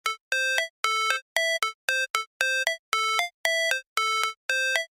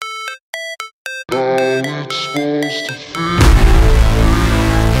it's supposed to feel.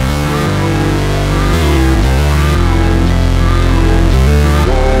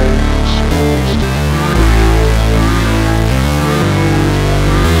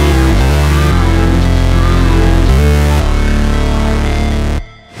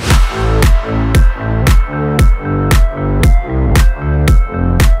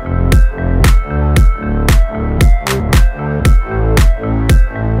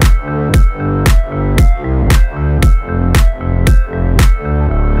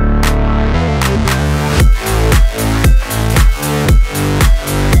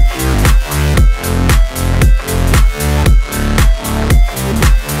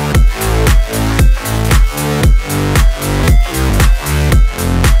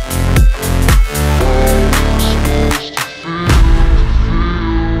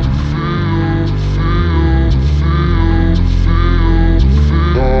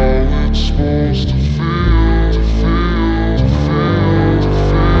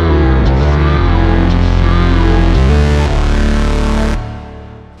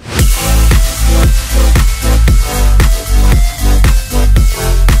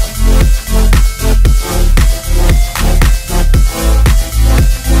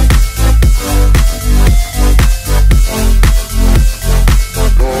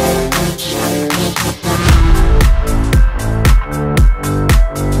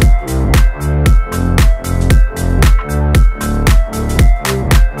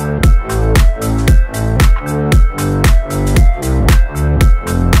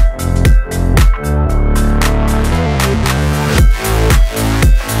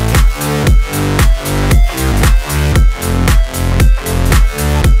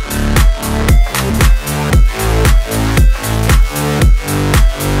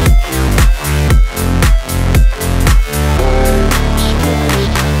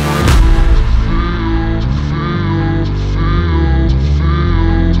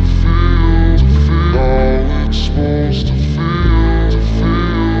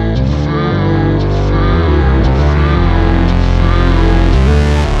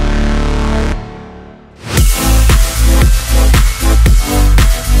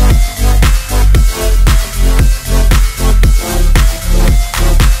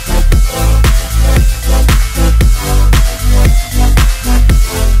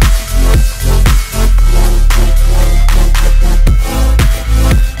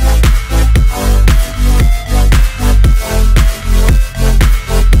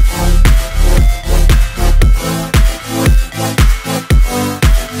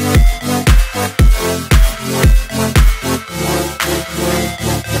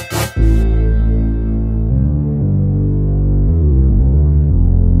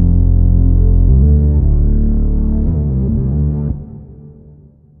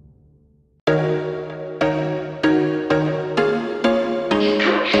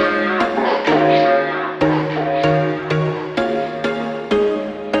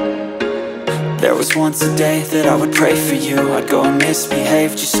 was once a day that I would pray for you. I'd go and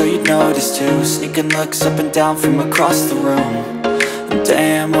misbehave just so you'd notice too. Sneaking looks up and down from across the room. And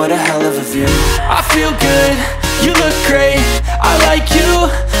damn, what a hell of a view. I feel good, you look great, I like you,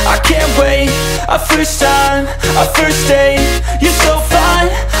 I can't wait. A first time, a first date, you're so fine,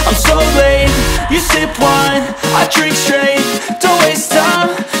 I'm so late. You sip wine, I drink straight, don't waste time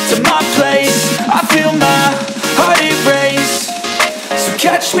to my place. I feel my heart erase, so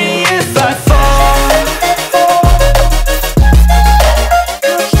catch me if I fall.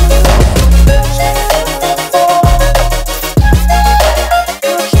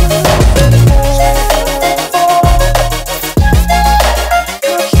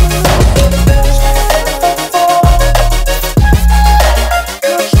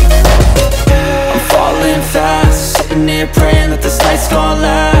 Praying that this night's gonna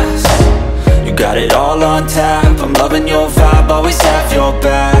last. You got it all on tap, I'm loving your vibe, always have your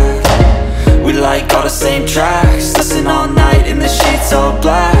back. We like all the same tracks, listen all night in the sheets all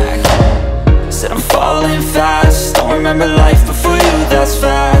black. Said I'm falling fast, don't remember life before you, that's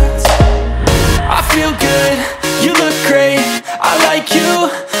fact. I feel good, you look great, I like you,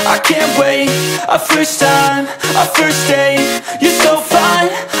 I can't wait. A first time, a first date, you're so fine,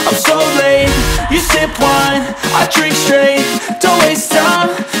 I'm so late. You sip wine, I drink straight, don't waste time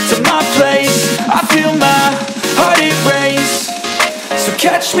to my place. I feel my heart erase, so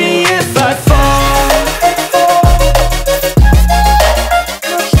catch me if I fall.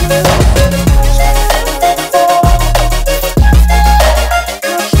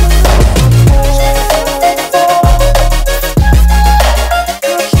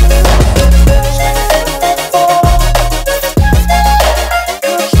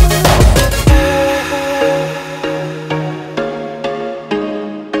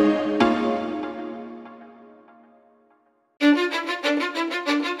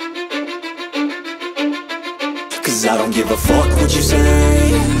 Cause I don't give a fuck what you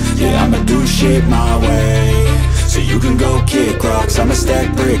say. Yeah, I'ma do shit my way. So you can go kick rocks, I'ma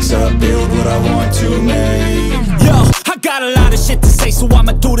stack bricks up, build what I want to make. Yo, I got a lot of shit to say, so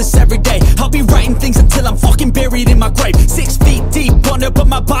I'ma do this every day. I'll be writing things until I'm fucking buried in my grave. 6 feet deep under, but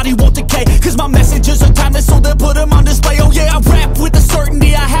my body won't decay. Cause my messages are timeless, so they'll put them on display. Oh yeah, I rap with a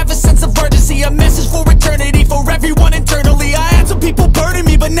certainty, I have a sense of urgency. A message for eternity, for everyone internally. I had some people burning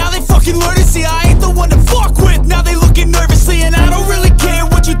me, but now they fucking learn to see I ain't the one to fuck with, now they looking nervously. And I don't really care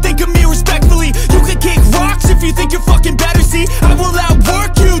what you think of me, respectfully. You can kick rocks if you think you're fucking better, see. I will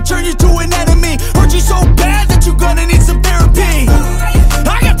outwork you, turn you to an enemy. Hurt you so bad that you're gonna need some therapy.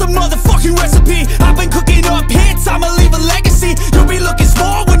 I got the motherfucking recipe. I've been cooking up hits, I'ma leave a legacy. You'll be looking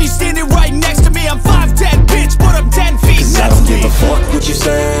small when you're standing right next to me. I'm 5'10", bitch, but I'm 10 feet next to me. I don't give a fuck what you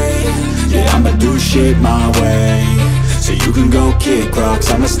say. Yeah, I'ma do shit my way. So you can go kick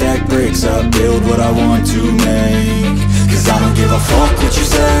rocks, I'ma stack bricks up, build what I want to make. Cause I don't give a fuck what you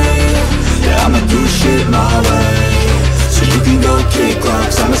say. Yeah, I'ma do shit my way. So you can go kick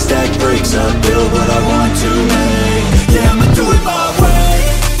rocks, I'ma stack bricks up, build what I want to make. Yeah, I'ma do it my way.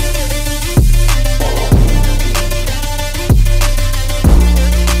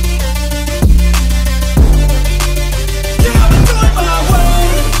 Yeah, I'ma do it my way.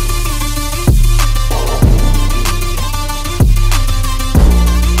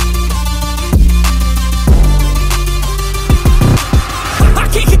 I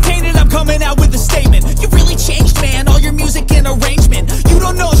can't contain it, I'm coming out with a statement. You really changed, man, all your music and arrangement. You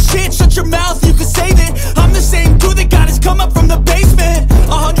don't know shit, shut your mouth, you can save it. I'm the same dude that got his come up from the basement.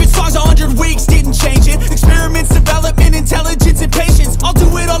 100 songs, 100 weeks, didn't change it. Experiments, development, intelligence, and patience. I'll do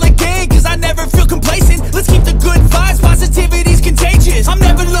it all again, cause I never feel complacent. Let's keep the good vibes, positivity's contagious. I'm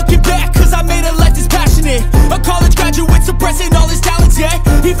never looking back, cause I made a life that's passionate. A college graduate suppressing all his talents, yeah.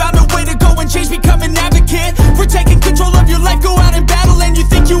 He found a way to go and change, become an advocate. For taking control of your life, go out and battle. And you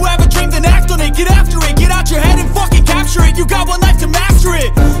think you have a dream, then act on it. Get after it, get out your head and fucking capture it. You got one life to master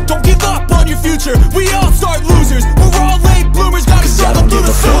it. Don't give up on your future, we all start losers. We're all late bloomers, gotta struggle through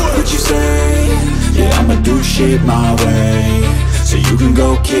the sewer. What you say? Yeah, I'ma do shit my way. So you can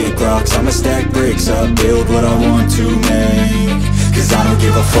go kick rocks, I'ma stack bricks up, build what I want to make. Cause I don't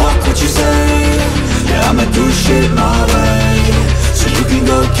give a fuck what you say. Yeah, I'ma do shit my way. So you can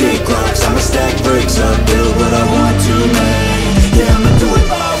go